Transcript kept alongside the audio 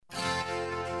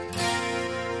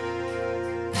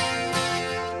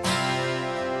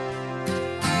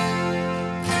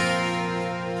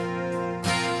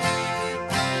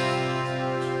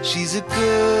She's a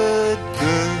good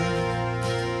girl,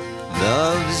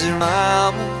 loves her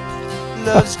mama,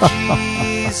 loves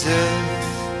Jesus,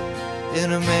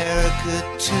 in America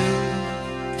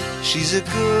too. She's a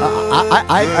good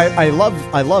I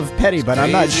love Petty, but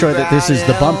I'm not sure that this is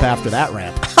the bump after that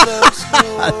rant.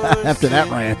 After that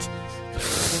rant.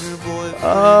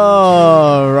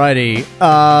 Alrighty.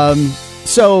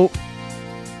 So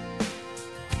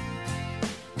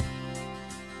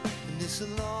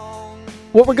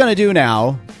what we're going to do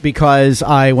now, because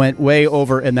I went way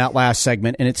over in that last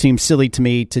segment, and it seems silly to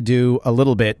me to do a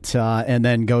little bit and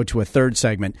then go to a third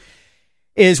segment,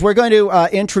 is we're going to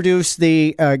introduce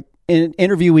the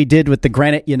interview we did with the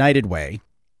Granite United Way,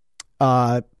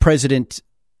 President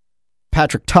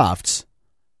Patrick Tufts,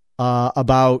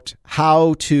 about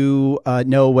how to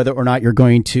know whether or not you're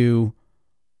going to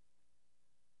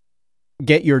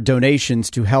get your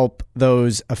donations to help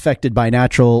those affected by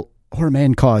natural or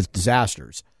man-caused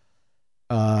disasters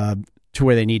to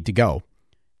where they need to go.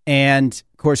 And,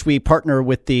 of course, we partner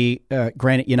with the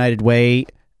Granite United Way,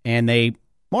 and they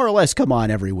more or less come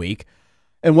on every week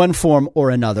in one form or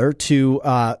another to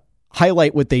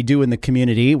highlight what they do in the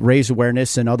community, raise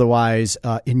awareness, and otherwise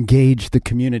engage the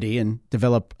community and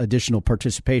develop additional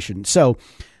participation. So,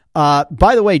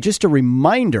 by the way, just a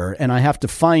reminder, and I have to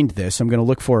find this, I'm going to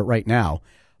look for it right now,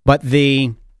 but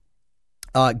the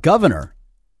governor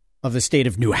of the state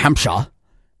of New Hampshire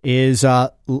is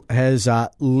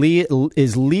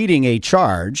leading a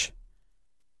charge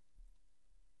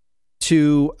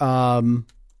to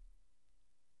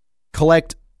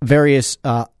collect various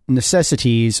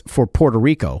necessities for Puerto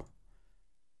Rico.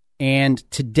 And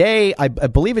today, I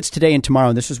believe it's today and tomorrow,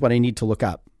 and this is what I need to look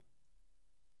up.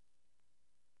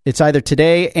 It's either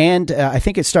today and I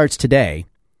think it starts today.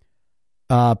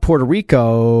 Puerto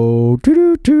Rico,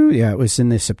 it was in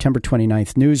the September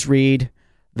 29th news read.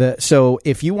 So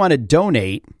if you want to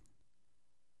donate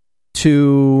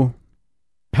to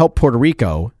help Puerto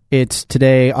Rico, it's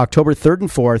today, October 3rd and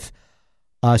 4th.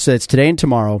 So it's today and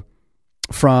tomorrow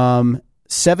from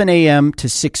 7 a.m. to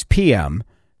 6 p.m.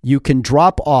 You can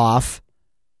drop off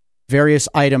various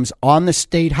items on the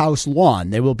State House lawn.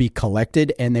 They will be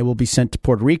collected and they will be sent to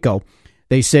Puerto Rico.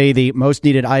 They say the most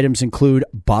needed items include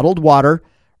bottled water,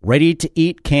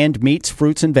 ready-to-eat canned meats,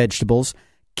 fruits, and vegetables,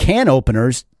 can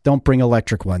openers. Don't bring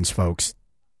electric ones, folks.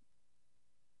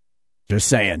 Just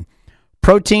saying.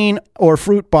 Protein or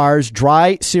fruit bars,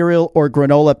 dry cereal or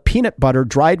granola, peanut butter,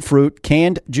 dried fruit,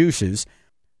 canned juices,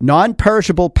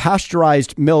 non-perishable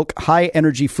pasteurized milk,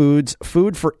 high-energy foods,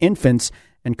 food for infants,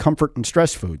 and comfort and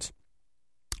stress foods.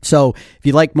 So if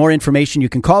you'd like more information, you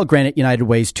can call Granite United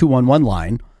Way's 211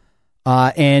 line.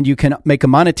 And you can make a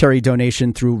monetary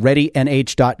donation through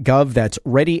readynh.gov. That's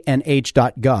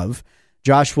readynh.gov.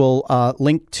 Josh will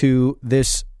link to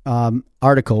this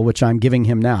article, which I'm giving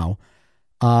him now,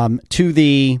 to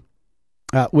the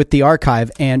with the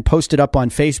archive, and post it up on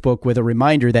Facebook with a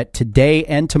reminder that today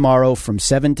and tomorrow from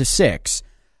 7 to 6,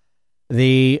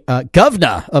 the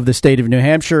governor of the state of New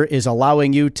Hampshire is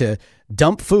allowing you to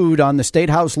dump food on the State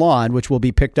House lawn, which will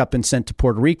be picked up and sent to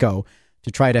Puerto Rico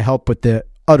to try to help with the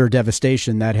utter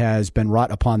devastation that has been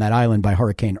wrought upon that island by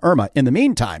Hurricane Irma. In the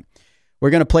meantime, we're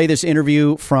going to play this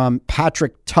interview from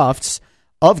Patrick Tufts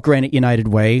of Granite United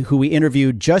Way, who we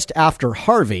interviewed just after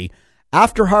Harvey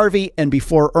and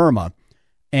before Irma.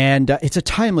 And it's a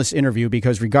timeless interview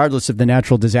because regardless of the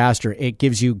natural disaster, it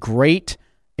gives you great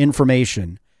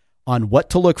information on what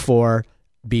to look for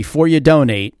before you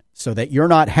donate so that you're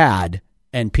not had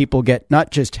and people get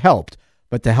not just helped,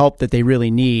 but the help that they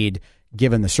really need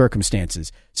given the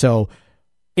circumstances. So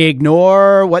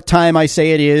ignore what time I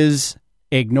say it is.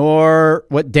 Ignore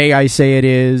what day I say it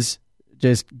is.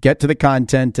 Just get to the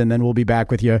content, and then we'll be back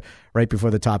with you right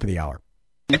before the top of the hour.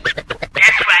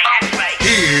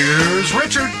 Here's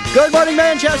Richard. Good morning,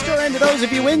 Manchester, and to those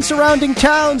of you in surrounding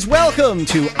towns, welcome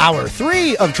to Hour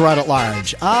 3 of Gerard at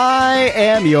Large. I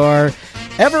am your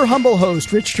ever humble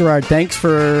host, Rich Gerard. Thanks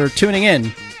for tuning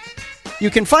in. You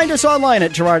can find us online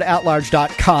at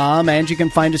GerardAtLarge.com, and you can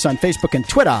find us on Facebook and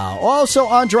Twitter, also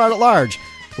on Gerard at Large,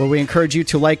 where we encourage you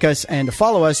to like us and to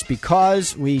follow us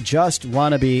because we just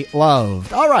want to be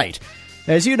loved. All right.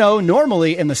 As you know,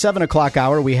 normally in the 7 o'clock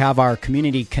hour, we have our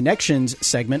Community Connections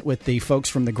segment with the folks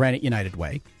from the Granite United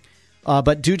Way.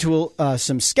 But due to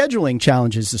some scheduling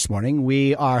challenges this morning,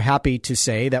 we are happy to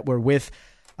say that we're with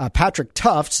Patrick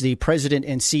Tufts, the president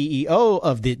and CEO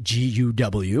of the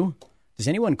GUW. Does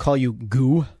anyone call you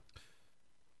Goo?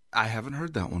 I haven't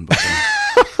heard that one before.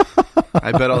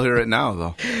 I bet I'll hear it now,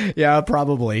 though. Yeah,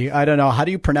 probably. I don't know. How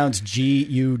do you pronounce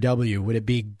GUW? Would it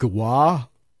be Gua?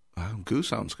 Goo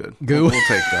sounds good. Goo. We'll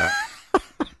take that.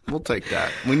 We'll take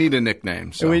that. We need a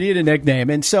nickname. So. We need a nickname.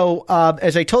 And so,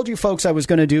 as I told you folks I was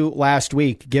going to do last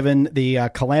week, given the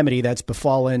calamity that's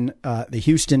befallen the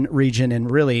Houston region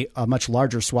and really a much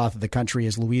larger swath of the country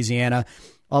as Louisiana,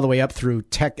 all the way up through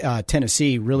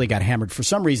Tennessee, really got hammered. For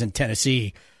some reason,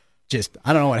 Tennessee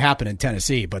I don't know what happened in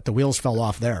Tennessee, but the wheels fell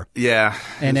off there. Yeah.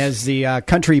 And as the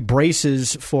country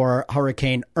braces for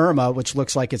Hurricane Irma, which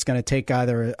looks like it's going to take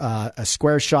either a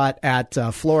square shot at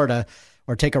Florida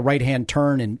or take a right-hand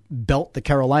turn and belt the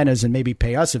Carolinas and maybe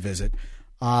pay us a visit,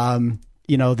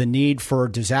 the need for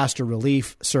disaster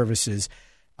relief services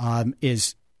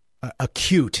is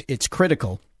acute. It's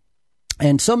critical.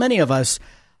 And so many of us,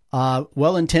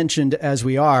 well-intentioned as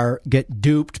we are, get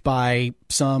duped by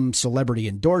some celebrity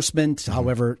endorsement,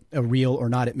 however real or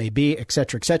not it may be, et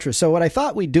cetera, et cetera. So what I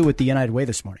thought we'd do with the United Way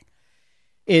this morning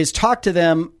is talk to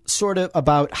them sort of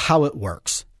about how it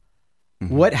works,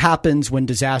 what happens when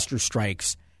disaster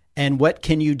strikes, and what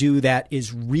can you do that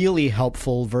is really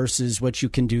helpful versus what you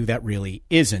can do that really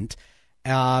isn't,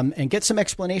 and get some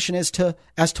explanation as to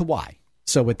why.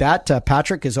 So with that,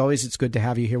 Patrick, as always, it's good to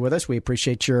have you here with us. We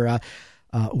appreciate your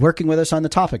working with us on the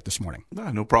topic this morning.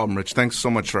 No problem, Rich. Thanks so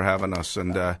much for having us.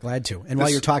 And glad to. And while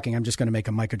you're talking, I'm just going to make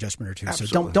a mic adjustment or two.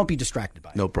 Absolutely. So don't be distracted by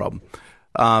it. No problem.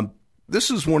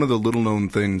 This is one of the little-known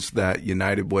things that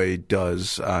United Way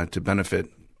does to benefit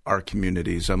our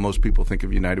communities. Most people think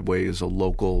of United Way as a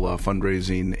local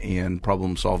fundraising and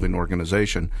problem-solving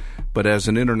organization. But as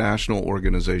an international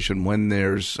organization, when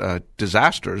there's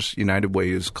disasters, United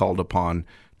Way is called upon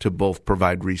to both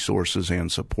provide resources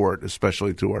and support,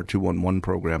 especially through our 211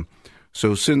 program.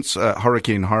 So since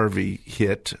Hurricane Harvey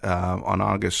hit on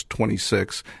August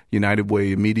 26, United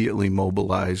Way immediately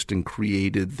mobilized and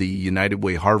created the United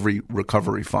Way Harvey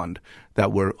Recovery Fund,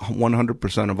 that where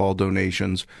 100% of all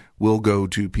donations will go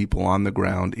to people on the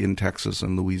ground in Texas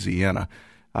and Louisiana.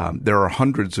 There are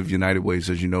hundreds of United Ways,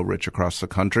 as you know, Rich, across the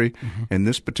country. And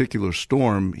this particular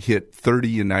storm hit 30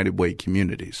 United Way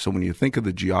communities. So when you think of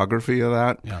the geography of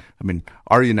that, I mean,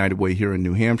 our United Way here in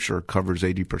New Hampshire covers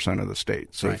 80% of the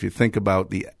state. So if you think about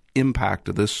the impact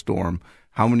of this storm,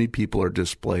 how many people are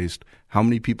displaced, how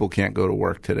many people can't go to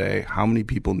work today, how many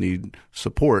people need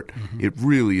support, it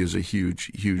really is a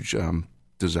huge, huge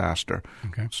disaster.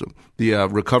 Okay. So the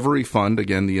Recovery Fund,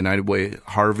 again, the United Way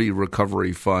Harvey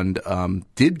Recovery Fund,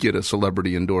 did get a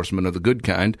celebrity endorsement of the good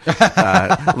kind.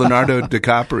 Leonardo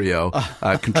DiCaprio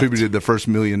contributed the first $1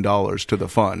 million to the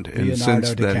fund, and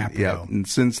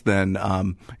since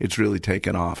then, it's really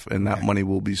taken off, and that money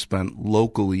will be spent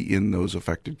locally in those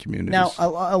affected communities. Now,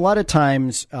 a lot of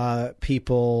times,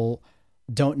 people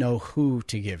don't know who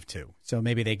to give to. So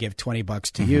maybe they give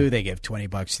 $20 to you, they give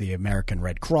 $20 to the American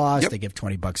Red Cross, they give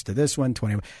 $20 to this one,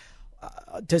 20.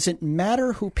 Does it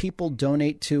matter who people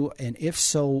donate to? And if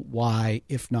so, why?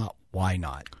 If not, why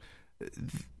not?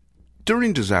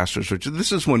 During disasters, Richard,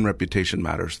 this is when reputation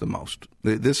matters the most.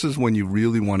 This is when you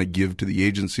really want to give to the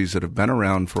agencies that have been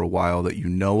around for a while that you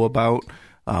know about.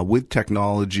 With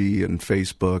technology and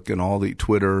Facebook and all the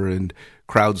Twitter and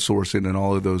crowdsourcing and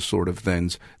all of those sort of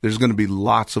things, there's going to be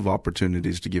lots of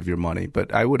opportunities to give your money.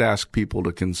 But I would ask people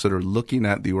to consider looking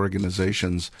at the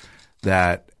organizations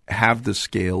that have the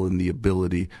scale and the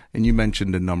ability, and you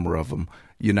mentioned a number of them: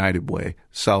 United Way,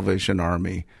 Salvation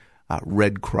Army,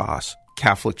 Red Cross,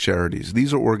 Catholic Charities.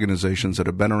 These are organizations that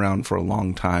have been around for a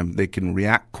long time. They can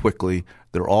react quickly.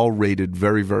 They're all rated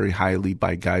very, very highly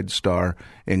by GuideStar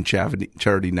and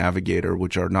Charity Navigator,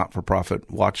 which are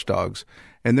not-for-profit watchdogs.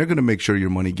 And they're going to make sure your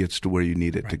money gets to where you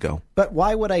need it to go. But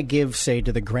why would I give, say,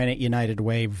 to the Granite United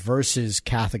Way versus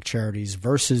Catholic Charities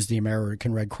versus the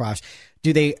American Red Cross?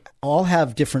 Do they all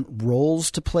have different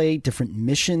roles to play, different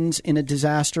missions in a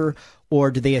disaster, or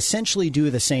do they essentially do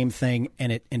the same thing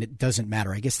and it doesn't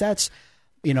matter? I guess that's,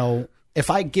 if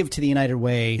I give to the United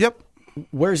Way,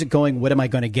 where is it going? What am I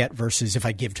going to get versus if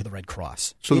I give to the Red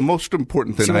Cross? So the most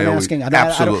important thing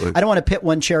absolutely. I don't want to pit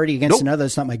one charity against another.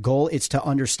 That's not my goal. It's to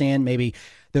understand maybe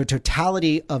the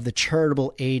totality of the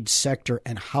charitable aid sector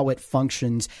and how it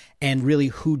functions and really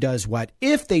who does what,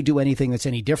 if they do anything that's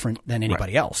any different than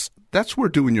anybody else. That's where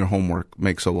doing your homework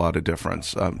makes a lot of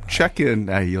difference. Check in.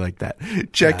 You like that?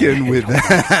 Check in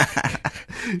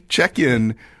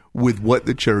with what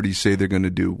the charities say they're going to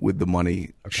do with the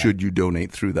money should you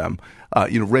donate through them.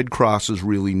 Red Cross is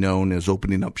really known as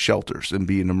opening up shelters and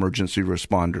being emergency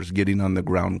responders, getting on the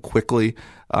ground quickly.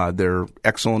 They're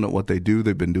excellent at what they do.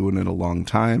 They've been doing it a long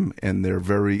time, and they're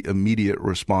very immediate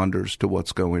responders to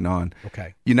what's going on.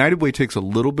 Okay. United Way takes a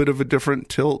little bit of a different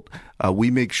tilt. We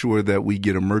make sure that we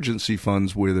get emergency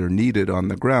funds where they're needed on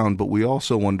the ground, but we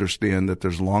also understand that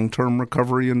there's long-term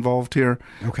recovery involved here,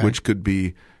 which could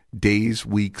be days,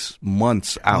 weeks,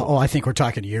 months out. Oh, I think we're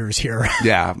talking years here.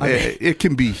 Yeah, it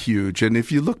can be huge. And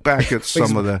if you look back at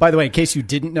some of the... By the way, in case you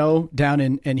didn't know, down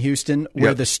in Houston,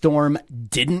 where the storm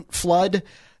didn't flood,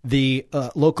 the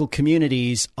local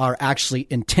communities are actually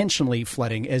intentionally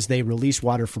flooding as they release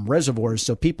water from reservoirs.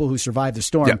 So people who survive the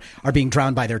storm are being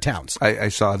drowned by their towns. I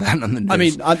saw that on the news. I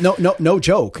mean, no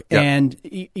joke. Yeah. And,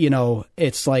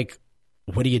 it's like,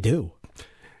 what do you do?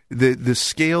 The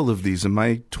scale of these, in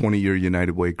my 20-year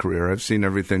United Way career, I've seen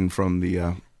everything from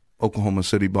the Oklahoma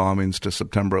City bombings to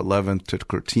September 11th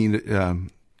to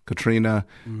Katrina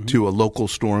to a local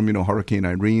storm, Hurricane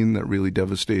Irene that really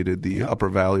devastated the Upper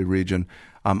Valley region.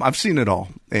 I've seen it all,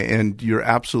 and you're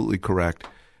absolutely correct.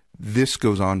 This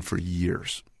goes on for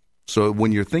years. So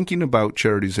when you're thinking about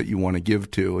charities that you want to give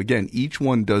to, again, each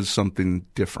one does something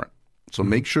different. So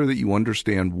make sure that you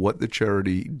understand what the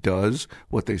charity does,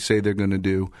 what they say they're going to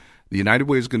do. The United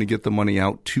Way is going to get the money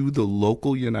out to the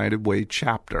local United Way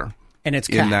chapter. And it's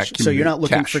cash. So you're not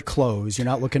looking for clothes. You're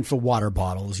not looking for water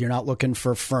bottles. You're not looking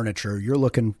for furniture. You're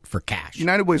looking for cash.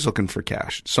 United Way is looking for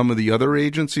cash. Some of the other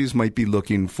agencies might be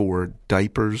looking for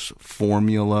diapers,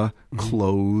 formula,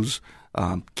 clothes,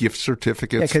 gift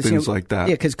certificates, things like that.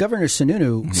 Yeah, because Governor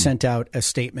Sununu sent out a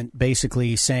statement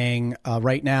basically saying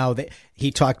right now that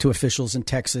he talked to officials in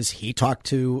Texas, he talked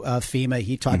to FEMA,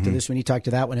 he talked to this one, he talked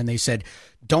to that one, and they said,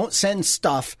 don't send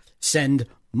stuff, send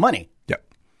money. Yep.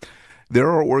 There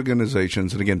are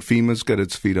organizations, and again, FEMA's got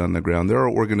its feet on the ground. There are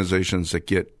organizations that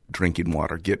get drinking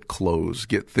water, get clothes,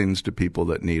 get things to people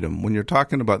that need them. When you're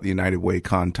talking about the United Way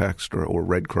context or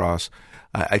Red Cross,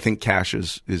 I think cash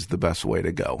is the best way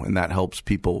to go, and that helps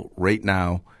people right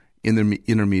now in the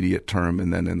intermediate term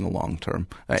and then in the long term.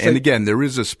 And again, there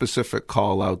is a specific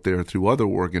call out there through other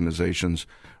organizations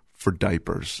for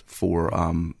diapers, for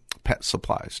pet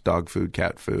supplies, dog food,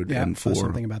 cat food, and for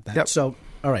something about that. Yep. So,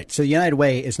 all right. So United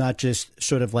Way is not just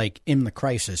sort of like in the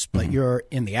crisis, but you're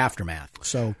in the aftermath.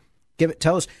 So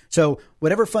tell us. So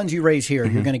whatever funds you raise here,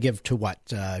 you're going to give to what?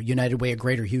 United Way of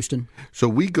Greater Houston? So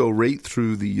we go right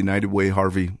through the United Way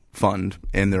Harvey Fund,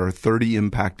 and there are 30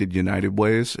 impacted United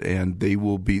Ways, and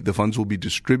the funds will be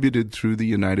distributed through the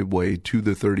United Way to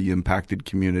the 30 impacted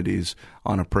communities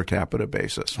on a per capita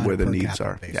basis where the needs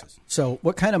are. Yeah. So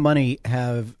what kind of money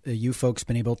have you folks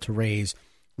been able to raise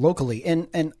locally?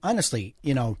 And honestly,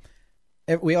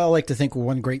 we all like to think we're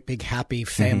one great big happy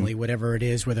family, whatever it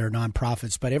is, with our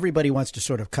nonprofits, but everybody wants to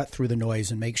sort of cut through the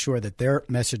noise and make sure that their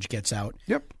message gets out.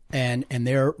 Yep. And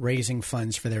they're raising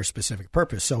funds for their specific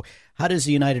purpose. So how does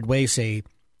the United Way say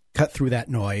cut through that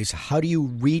noise? How do you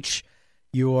reach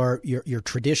your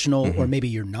traditional or maybe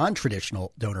your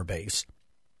non-traditional donor base?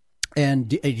 And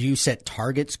do you set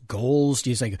targets, goals? Do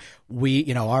you say,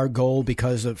 our goal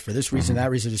for this reason,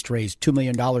 that reason is to raise $2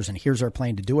 million and here's our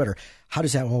plan to do it? Or how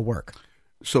does that all work?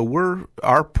 So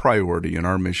our priority and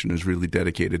our mission is really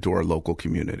dedicated to our local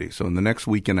community. So in the next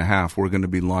week and a half, we're going to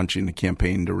be launching a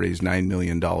campaign to raise $9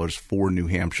 million for New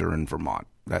Hampshire and Vermont.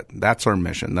 That's our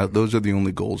mission. Those are the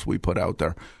only goals we put out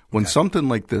there. When something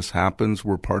like this happens,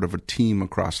 we're part of a team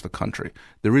across the country.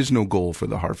 There is no goal for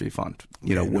the Harvey Fund.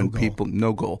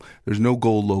 No goal. There's no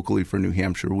goal locally for New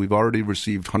Hampshire. We've already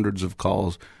received hundreds of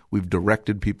calls. We've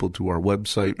directed people to our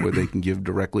website where they can give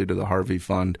directly to the Harvey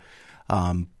Fund.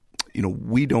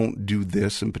 We don't do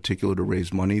this in particular to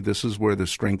raise money. This is where the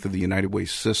strength of the United Way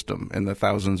system and the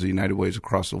thousands of United Ways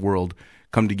across the world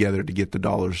come together to get the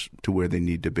dollars to where they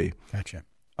need to be. Gotcha.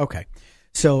 Okay.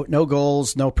 So no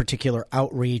goals, no particular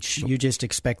outreach. Nope. You just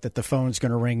expect that the phone's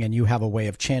going to ring and you have a way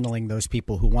of channeling those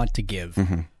people who want to give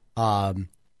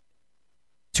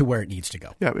to where it needs to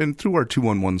go. Yeah, and through our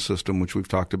 211 system, which we've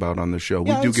talked about on the show,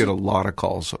 we do get a lot of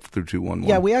calls through 211.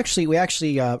 Yeah, we actually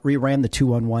reran the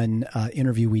 211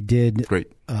 interview we did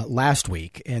last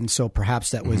week, and so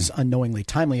perhaps that was unknowingly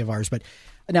timely of ours. But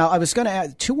now I was going to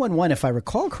add 211, if I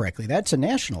recall correctly, that's a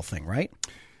national thing, right?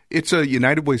 It's a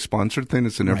United Way sponsored thing.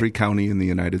 It's in every county in the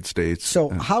United States. So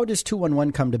how does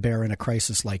 211 come to bear in a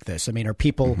crisis like this? I mean, are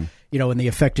people, in the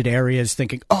affected areas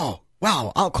thinking, oh,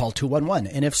 wow, I'll call 211.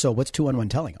 And if so, what's 211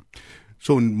 telling them?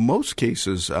 So in most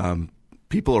cases,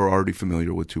 people are already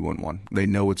familiar with 211. They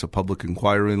know it's a public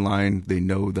inquiry line. They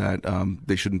know that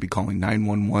they shouldn't be calling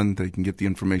 911. They can get the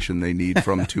information they need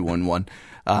from 211.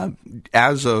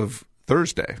 As of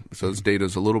Thursday, so this data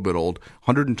is a little bit old,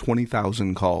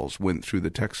 120,000 calls went through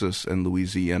the Texas and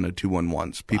Louisiana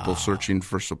 211s, people searching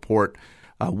for support.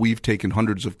 We've taken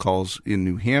hundreds of calls in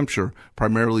New Hampshire,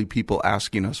 primarily people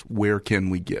asking us, where can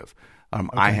we give?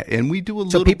 And we do a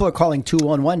little. So people are calling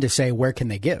 211 to say, where can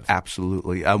they give?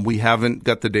 Absolutely. We haven't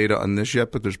got the data on this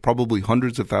yet, but there's probably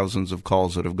hundreds of thousands of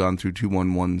calls that have gone through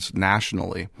 211s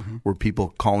nationally where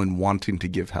people call in wanting to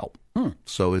give help.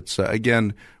 So it's,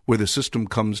 again, where the system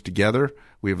comes together.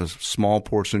 We have a small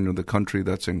portion of the country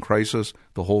that's in crisis.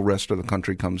 The whole rest of the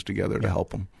country comes together to help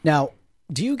them. Now,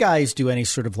 do you guys do any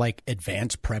sort of like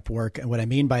advanced prep work? And what I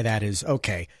mean by that is,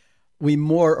 okay, we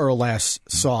more or less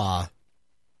saw,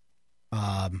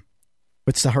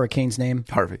 what's the hurricane's name?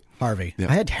 Harvey. Yeah.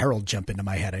 I had Harold jump into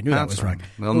my head. I knew that was wrong.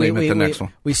 They'll name it the next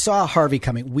one. We saw Harvey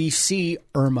coming. We see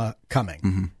Irma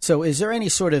coming. So is there any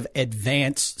sort of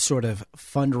advanced sort of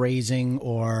fundraising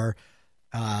or,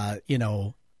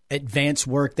 advanced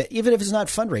work that even if it's not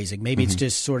fundraising, maybe it's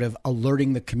just sort of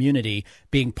alerting the community,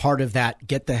 being part of that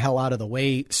get the hell out of the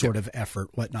way sort of effort,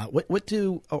 whatnot. What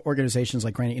do organizations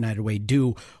like Granite United Way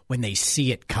do when they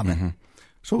see it coming?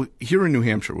 So here in New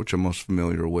Hampshire, which I'm most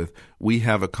familiar with, we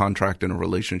have a contract and a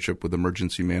relationship with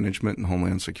Emergency Management and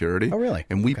Homeland Security. Oh, really?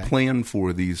 And we plan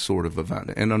for these sort of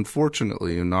events. And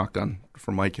unfortunately, and knock on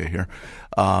for Micah here,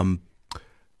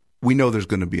 we know there's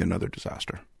going to be another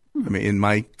disaster. I mean, in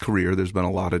my career, there's been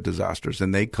a lot of disasters,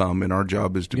 and they come, and our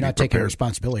job is to be prepared. You're not taking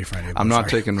responsibility for any of them. I'm not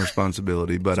taking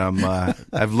responsibility, but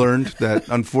I've learned that,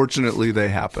 unfortunately, they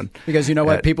happen. Because you know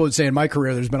what? People would say in my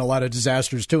career, there's been a lot of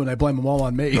disasters, too, and I blame them all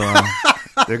on me.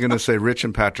 They're going to say Rich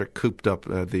and Patrick cooped up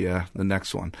the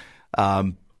next one.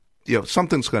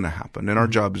 Something's going to happen, and our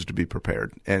job is to be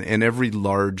prepared. And every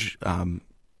large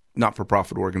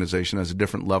not-for-profit organization has a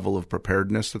different level of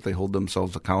preparedness that they hold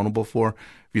themselves accountable for.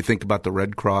 If you think about the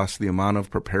Red Cross, the amount of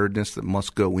preparedness that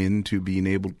must go into being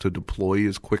able to deploy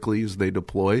as quickly as they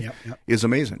deploy is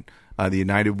amazing. The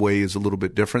United Way is a little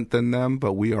bit different than them,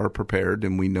 but we are prepared,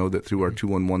 and we know that through our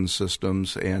 211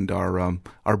 systems and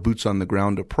our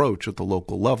boots-on-the-ground approach at the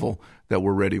local level that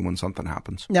we're ready when something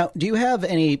happens. Now, do you have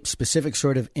any specific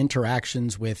sort of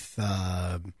interactions with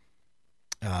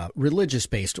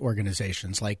religious-based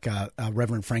organizations like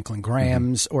Reverend Franklin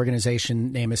Graham's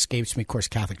organization, name escapes me, of course,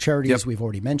 Catholic Charities, we've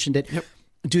already mentioned it.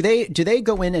 Do they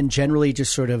go in and generally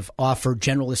just sort of offer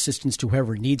general assistance to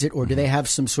whoever needs it, or do they have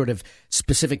some sort of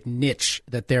specific niche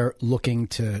that they're looking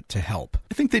to help?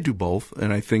 I think they do both,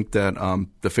 and I think that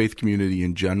the faith community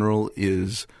in general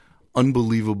is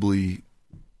unbelievably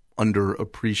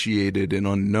underappreciated and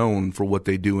unknown for what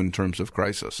they do in terms of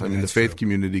crisis. I mean, the faith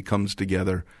community comes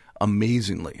together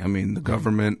amazingly. I mean, the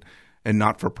government and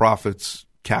not-for-profits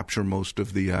capture most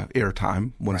of the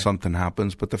airtime when something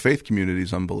happens, but the faith community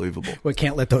is unbelievable. We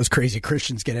can't let those crazy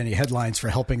Christians get any headlines for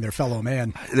helping their fellow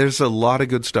man. There's a lot of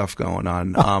good stuff going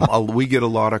on. We get a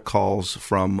lot of calls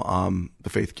from the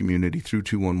faith community through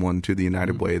 211 to the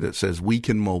United Way that says we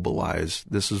can mobilize.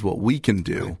 This is what we can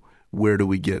do. Where do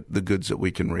we get the goods that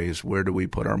we can raise? Where do we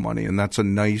put our money? And that's a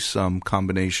nice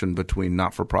combination between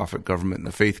not-for-profit, government, and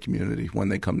the faith community when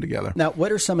they come together. Now,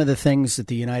 what are some of the things that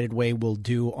the United Way will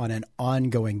do on an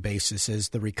ongoing basis as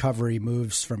the recovery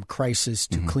moves from crisis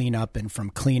to cleanup and from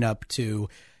cleanup to,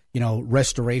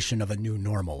 restoration of a new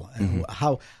normal? And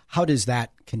how does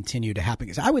that continue to happen?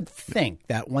 Because I would think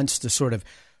that once the sort of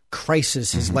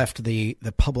crisis has left the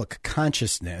public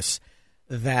consciousness,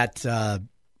 that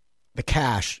the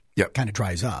cash kind of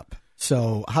dries up.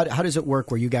 So how does it work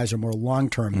where you guys are more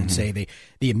long-term than, say, the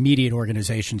immediate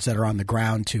organizations that are on the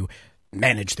ground to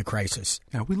manage the crisis?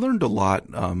 Yeah, we learned a lot,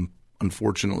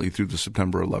 unfortunately, through the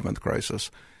September 11th crisis.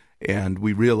 And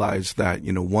we realized that,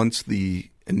 once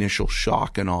the initial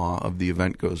shock and awe of the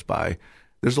event goes by,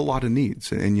 there's a lot of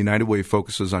needs. And United Way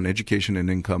focuses on education and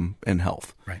income and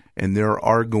health. Right. And there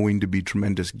are going to be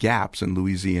tremendous gaps in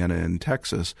Louisiana and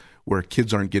Texas where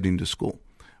kids aren't getting to school,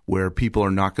 where people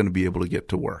are not going to be able to get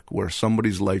to work, where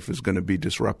somebody's life is going to be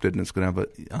disrupted and it's going to have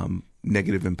a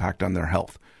negative impact on their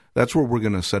health. That's where we're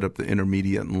going to set up the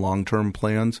intermediate and long-term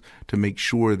plans to make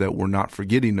sure that we're not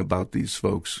forgetting about these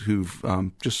folks who've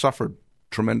just suffered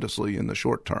tremendously in the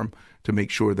short term, to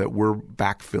make sure that we're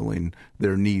backfilling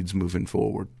their needs moving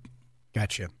forward.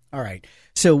 Gotcha. All right.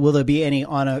 So will there be any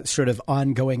sort of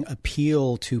ongoing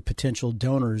appeal to potential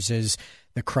donors as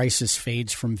the crisis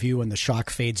fades from view and the shock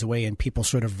fades away and people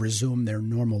sort of resume their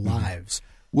normal lives?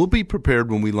 We'll be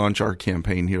prepared when we launch our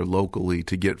campaign here locally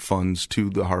to get funds to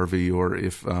the Harvey, or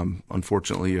if,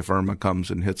 unfortunately, if Irma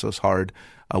comes and hits us hard,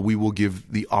 we will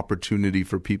give the opportunity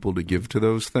for people to give to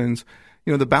those things.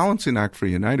 The balancing act for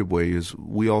United Way is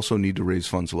we also need to raise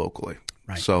funds locally.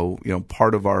 Right. So,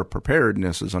 part of our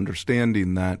preparedness is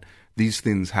understanding that these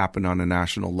things happen on a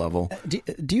national level.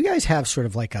 Do you guys have sort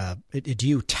of like do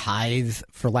you tithe,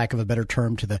 for lack of a better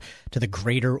term, to the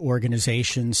greater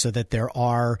organization so that there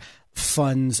are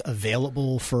funds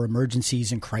available for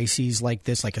emergencies and crises like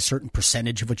this, like a certain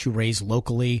percentage of what you raise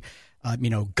locally,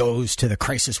 goes to the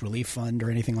crisis relief fund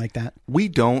or anything like that? We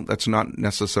don't. That's not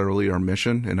necessarily our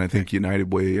mission. And I think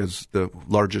United Way is the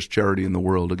largest charity in the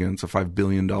world. Again, it's a $5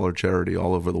 billion charity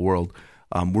all over the world.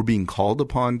 We're being called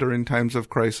upon during times of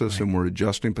crisis, and we're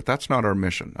adjusting, but that's not our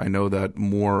mission. I know that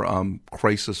more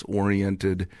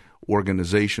crisis-oriented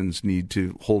organizations need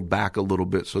to hold back a little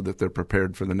bit so that they're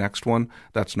prepared for the next one.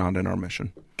 That's not in our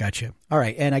mission. Gotcha. All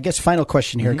right. And I guess final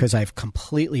question here, because I've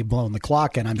completely blown the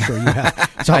clock, and I'm sure you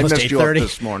have. It's almost 8:30. I messed you up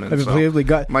this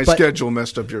morning. My schedule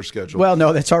messed up your schedule. Well,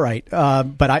 no, that's all right.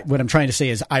 But what I'm trying to say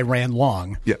is I ran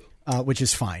long, which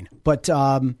is fine. But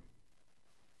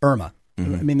Irma. I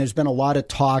mean, there's been a lot of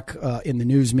talk in the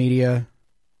news media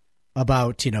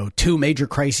about, two major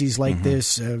crises like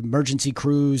this, emergency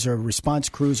crews or response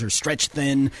crews are stretched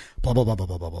thin, blah, blah, blah,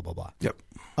 blah, blah, blah, blah, blah. Yep.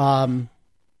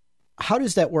 How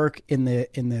does that work in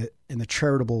the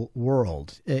charitable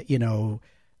world?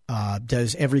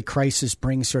 Does every crisis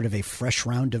bring sort of a fresh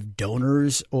round of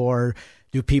donors, or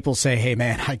do people say, hey,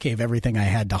 man, I gave everything I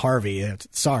had to Harvey.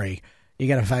 Sorry, you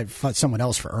got to find someone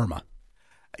else for Irma.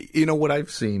 What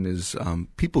I've seen is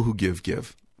people who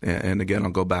give. And again,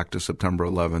 I'll go back to September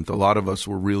 11th. A lot of us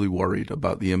were really worried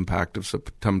about the impact of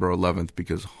September 11th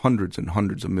because hundreds and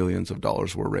hundreds of millions of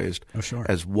dollars were raised. Oh, sure.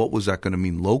 As what was that going to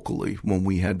mean locally when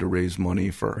we had to raise money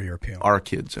for our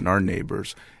kids and our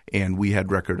neighbors, and we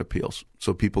had record appeals.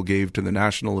 So people gave to the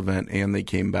national event, and they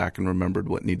came back and remembered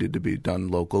what needed to be done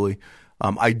locally.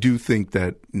 I do think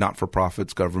that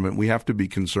not-for-profits, government, we have to be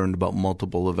concerned about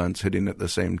multiple events hitting at the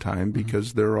same time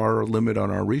because there are a limit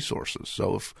on our resources.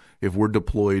 So if we're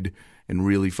deployed and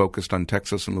really focused on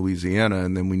Texas and Louisiana,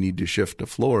 and then we need to shift to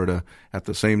Florida at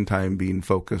the same time being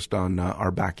focused on our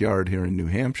backyard here in New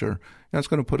Hampshire, that's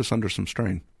going to put us under some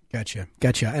strain. Gotcha.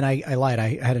 And I lied.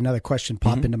 I had another question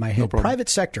pop into my head. No Private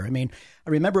sector. I mean, I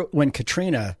remember when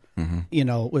Katrina,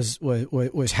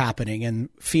 was happening and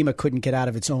FEMA couldn't get out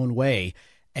of its own way,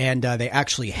 and they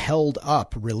actually held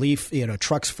up relief,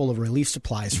 trucks full of relief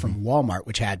supplies from Walmart,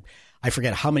 which had, I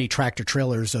forget how many tractor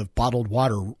trailers of bottled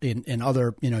water and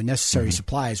other, necessary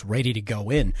supplies ready to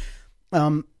go in.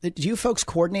 Do you folks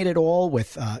coordinate at all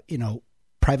with,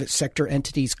 private sector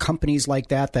entities, companies like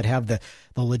that have the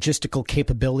logistical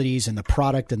capabilities and the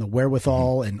product and the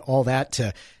wherewithal and all that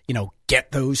to,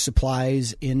 get those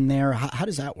supplies in there? How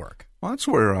does that work? Well, that's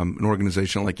where an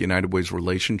organization like United Way's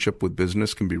relationship with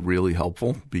business can be really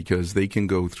helpful because they can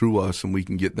go through us and we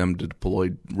can get them to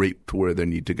deploy right to where they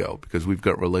need to go because we've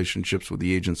got relationships with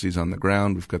the agencies on the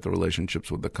ground. We've got the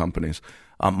relationships with the companies.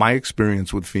 My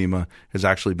experience with FEMA has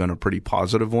actually been a pretty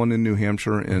positive one in New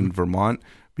Hampshire and Vermont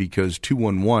because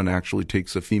 211 actually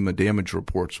takes the FEMA damage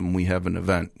reports when we have an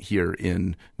event here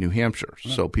in New Hampshire.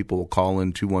 Right. So people will call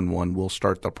in 211, we'll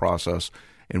start the process,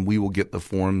 and we will get the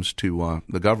forms to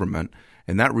the government.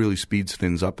 And that really speeds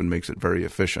things up and makes it very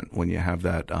efficient when you have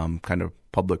that kind of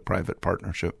public-private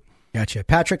partnership. Gotcha.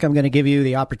 Patrick, I'm going to give you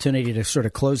the opportunity to sort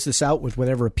of close this out with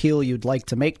whatever appeal you'd like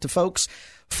to make to folks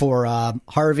for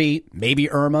Harvey,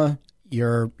 maybe Irma.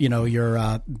 Your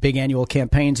big annual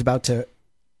campaign's about to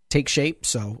take shape,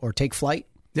 or take flight.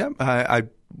 Yeah, I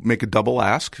make a double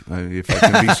ask, if I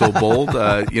can be so bold.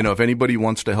 If anybody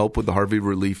wants to help with the Harvey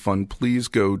Relief Fund, please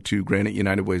go to Granite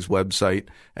United Way's website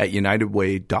at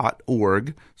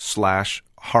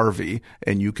unitedway.org/Harvey,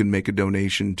 and you can make a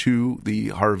donation to the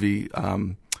Harvey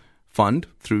Fund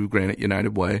through Granite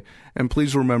United Way. And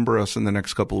please remember us in the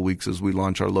next couple of weeks as we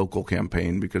launch our local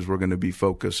campaign because we're going to be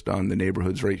focused on the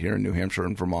neighborhoods right here in New Hampshire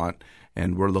and Vermont.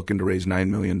 And we're looking to raise $9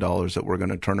 million that we're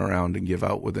going to turn around and give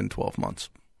out within 12 months.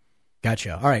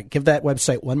 Gotcha. All right. Give that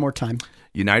website one more time.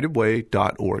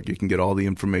 UnitedWay.org. You can get all the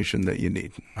information that you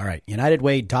need. All right.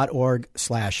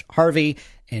 UnitedWay.org/Harvey.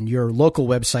 And your local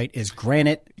website is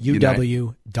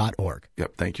GraniteUW.org.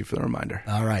 Yep. Thank you for the reminder.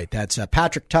 All right. That's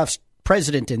Patrick Tufts,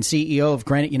 President and CEO of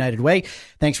Granite United Way.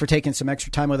 Thanks for taking some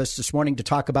extra time with us this morning to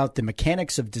talk about the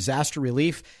mechanics of disaster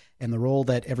relief and the role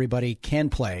that everybody can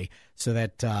play so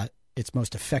that it's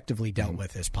most effectively dealt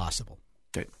with as possible.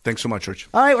 Okay. Thanks so much, Rich.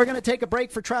 All right, we're going to take a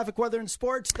break for traffic, weather, and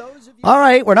sports. All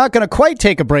right, we're not going to quite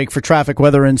take a break for traffic,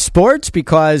 weather, and sports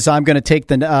because I'm going to take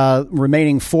the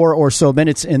remaining 4 or so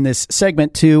minutes in this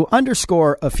segment to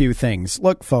underscore a few things.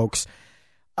 Look, folks,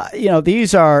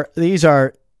 these are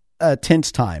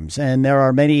tense times, and there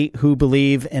are many who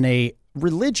believe in a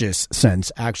religious sense,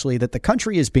 actually, that the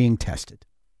country is being tested.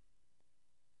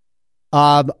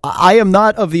 I am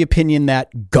not of the opinion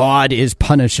that God is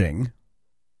punishing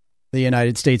the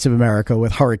United States of America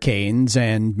with hurricanes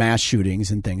and mass shootings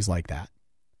and things like that.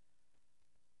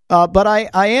 But I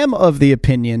am of the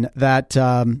opinion that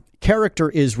character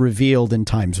is revealed in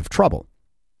times of trouble,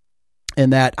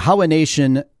 and that how a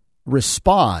nation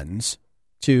responds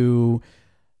to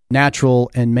natural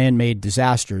and man-made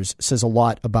disasters says a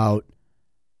lot about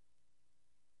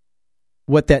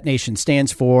what that nation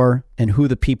stands for and who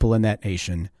the people in that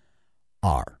nation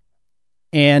are.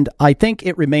 And I think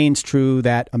it remains true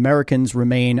that Americans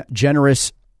remain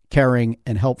generous, caring,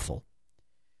 and helpful,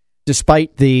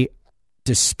 despite the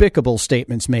despicable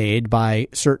statements made by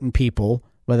certain people,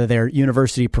 whether they're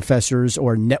university professors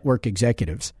or network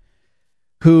executives,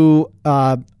 who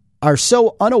are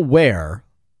so unaware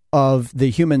of the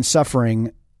human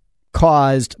suffering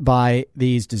caused by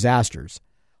these disasters,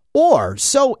 or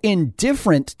so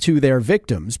indifferent to their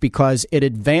victims because it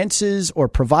advances or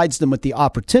provides them with the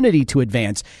opportunity to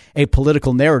advance a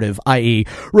political narrative, i.e.,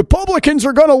 Republicans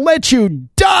are going to let you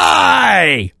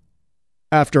die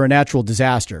after a natural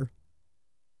disaster,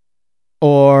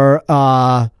 or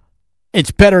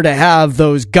it's better to have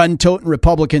those gun-toting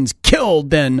Republicans killed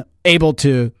than able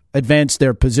to advance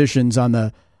their positions on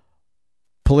the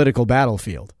political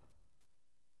battlefield.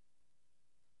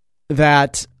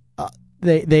 That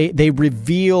they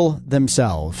reveal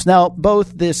themselves. Now,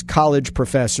 both this college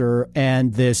professor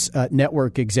and this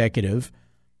network executive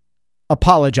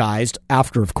apologized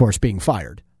after, of course, being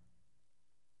fired.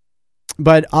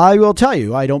 But I will tell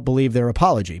you, I don't believe their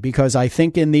apology, because I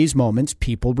think in these moments,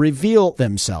 people reveal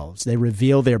themselves. They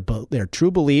reveal their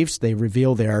true beliefs. They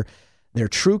reveal their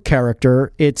true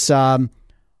character. It's, shall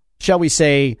we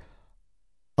say,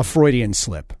 a Freudian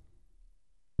slip.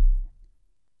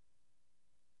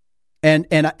 And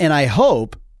I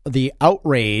hope the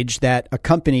outrage that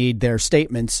accompanied their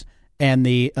statements and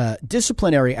the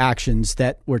disciplinary actions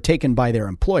that were taken by their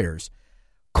employers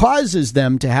causes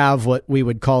them to have what we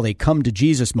would call a come to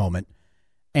Jesus moment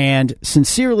and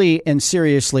sincerely and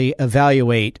seriously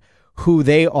evaluate who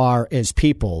they are as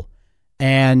people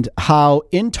and how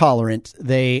intolerant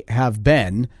they have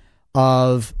been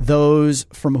of those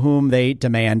from whom they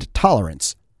demand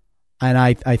tolerance. And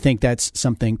I think that's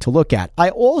something to look at.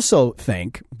 I also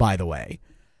think, by the way,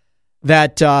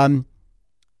 that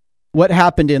what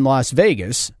happened in Las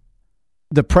Vegas,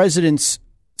 the president's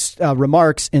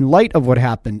remarks in light of what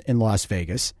happened in Las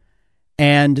Vegas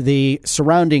and the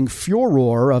surrounding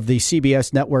furor of the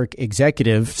CBS network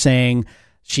executive saying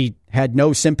she had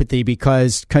no sympathy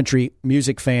because country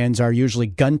music fans are usually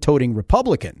gun-toting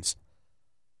Republicans,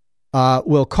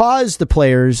 will cause the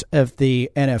players of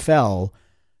the NFL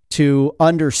to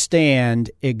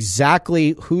understand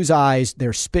exactly whose eyes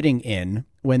they're spitting in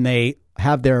when they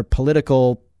have their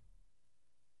political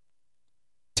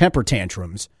temper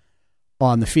tantrums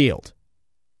on the field.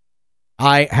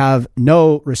 I have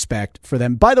no respect for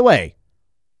them. By the way,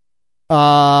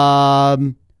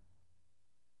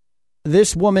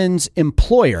 this woman's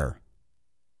employer,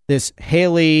 this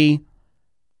Haley,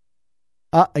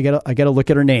 I gotta look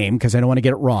at her name because I don't want to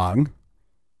get it wrong.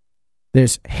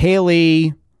 This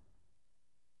Haley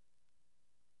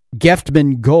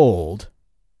Geftman Gold,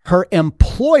 her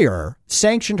employer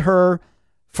sanctioned her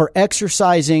for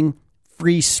exercising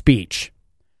free speech.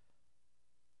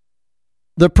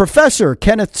 The professor,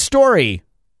 Kenneth Story,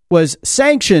 was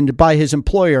sanctioned by his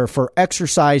employer for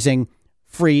exercising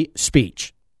free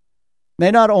speech.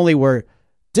 They not only were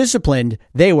disciplined,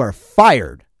 they were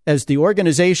fired, as the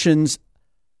organizations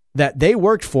that they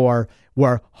worked for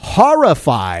were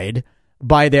horrified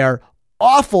by their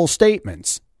awful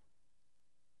statements.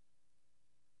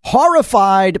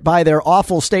 Horrified by their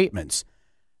awful statements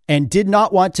and did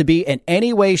not want to be in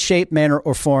any way, shape, manner,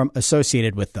 or form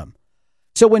associated with them.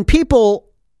 So when people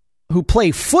who play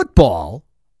football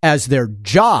as their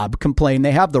job complain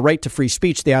they have the right to free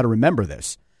speech, they ought to remember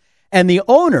this. And the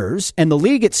owners and the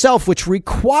league itself, which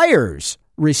requires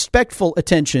respectful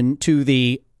attention to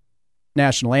the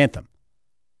national anthem.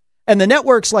 And the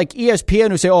networks like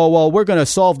ESPN who say, oh, well, we're going to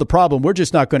solve the problem. We're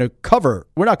just not going to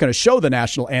we're not going to show the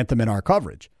national anthem in our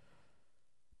coverage.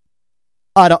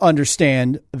 Ought to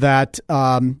understand that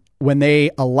when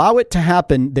they allow it to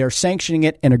happen, they're sanctioning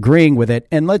it and agreeing with it.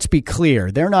 And let's be clear,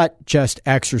 they're not just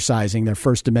exercising their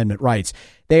First Amendment rights.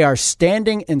 They are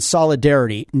standing in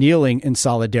solidarity, kneeling in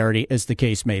solidarity, as the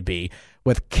case may be,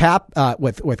 with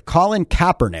Colin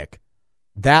Kaepernick,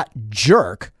 that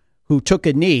jerk who took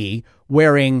a knee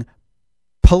wearing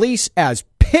police as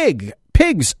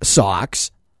pig's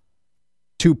socks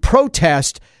to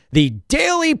protest the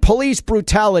daily police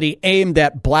brutality aimed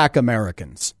at black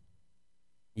Americans.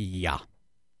 Yeah.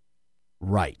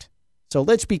 right. So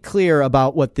let's be clear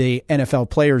about what the NFL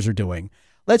players are doing.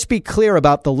 Let's be clear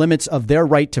about the limits of their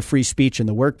right to free speech in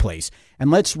the workplace.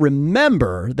 And let's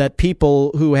remember that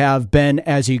people who have been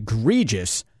as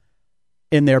egregious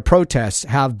in their protests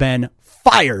have been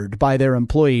fired by their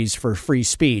employees for free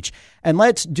speech. And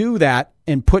let's do that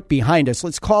and put behind us.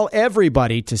 Let's call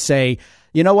everybody to say,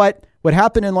 you know what? What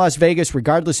happened in Las Vegas,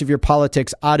 regardless of your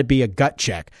politics, ought to be a gut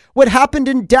check. What happened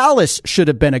in Dallas should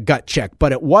have been a gut check,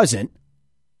 but it wasn't.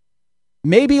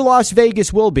 Maybe Las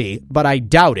Vegas will be, but I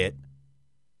doubt it.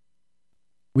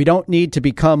 We don't need to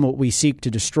become what we seek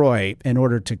to destroy in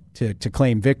order to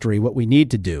claim victory. What we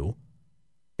need to do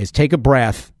is take a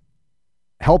breath,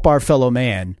 help our fellow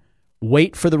man,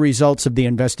 wait for the results of the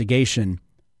investigation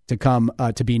to come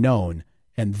to be known,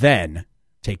 and then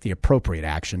take the appropriate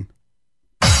action.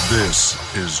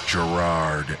 This is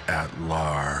Gerard at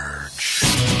Large.